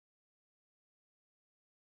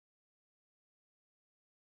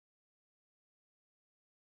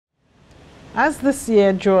As this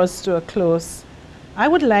year draws to a close, I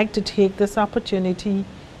would like to take this opportunity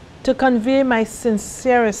to convey my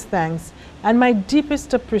sincerest thanks and my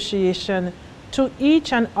deepest appreciation to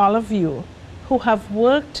each and all of you who have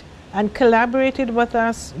worked and collaborated with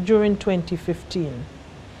us during 2015.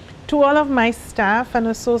 To all of my staff and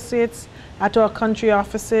associates at our country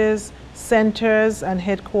offices, centers, and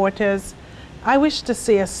headquarters, I wish to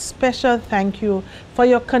say a special thank you for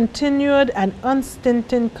your continued and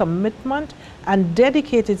unstinting commitment and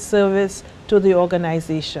dedicated service to the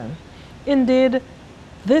organization. Indeed,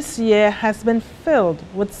 this year has been filled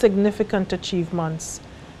with significant achievements,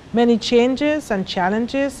 many changes and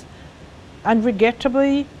challenges, and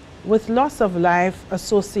regrettably, with loss of life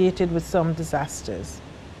associated with some disasters.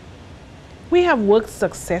 We have worked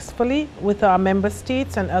successfully with our member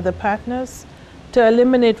states and other partners to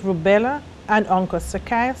eliminate rubella and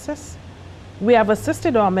onchocerciasis. We have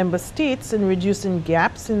assisted our member states in reducing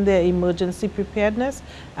gaps in their emergency preparedness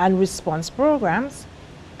and response programs,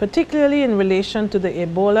 particularly in relation to the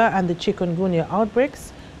Ebola and the chikungunya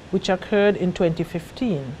outbreaks, which occurred in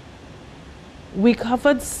 2015. We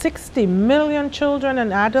covered 60 million children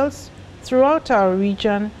and adults throughout our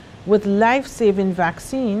region with life-saving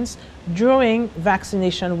vaccines during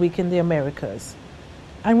Vaccination Week in the Americas.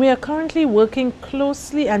 And we are currently working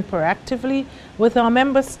closely and proactively with our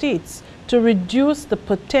member states to reduce the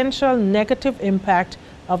potential negative impact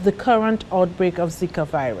of the current outbreak of Zika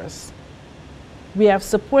virus. We have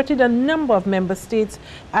supported a number of member states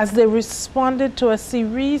as they responded to a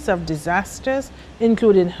series of disasters,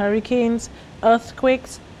 including hurricanes,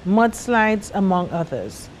 earthquakes, mudslides, among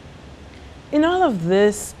others. In all of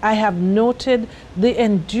this, I have noted the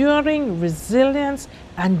enduring resilience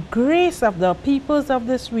and grace of the peoples of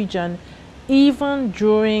this region, even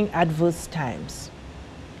during adverse times.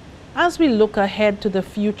 As we look ahead to the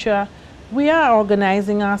future, we are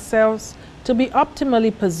organizing ourselves to be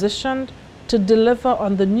optimally positioned to deliver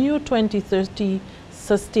on the new 2030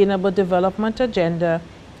 Sustainable Development Agenda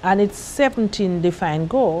and its 17 defined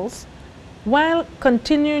goals, while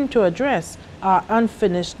continuing to address our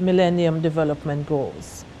unfinished Millennium Development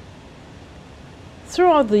Goals.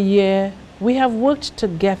 Throughout the year, we have worked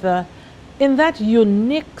together in that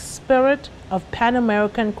unique spirit of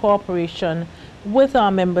Pan-American cooperation with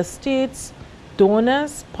our member states,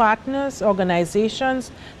 donors, partners,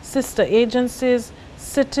 organizations, sister agencies,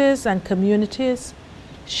 cities, and communities,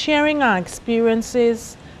 sharing our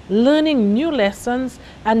experiences, learning new lessons,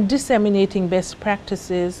 and disseminating best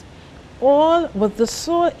practices, all with the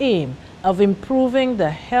sole aim of improving the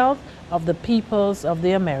health of the peoples of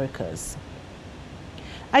the Americas.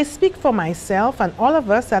 I speak for myself and all of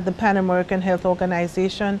us at the Pan American Health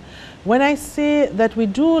Organization when I say that we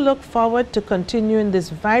do look forward to continuing this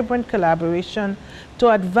vibrant collaboration to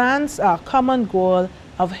advance our common goal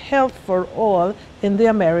of health for all in the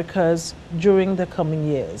Americas during the coming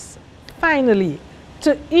years. Finally,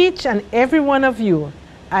 to each and every one of you,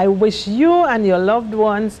 I wish you and your loved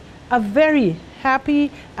ones a very happy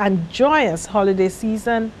and joyous holiday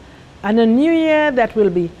season and a new year that will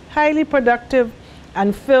be highly productive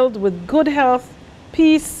and filled with good health,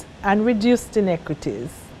 peace, and reduced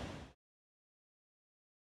inequities.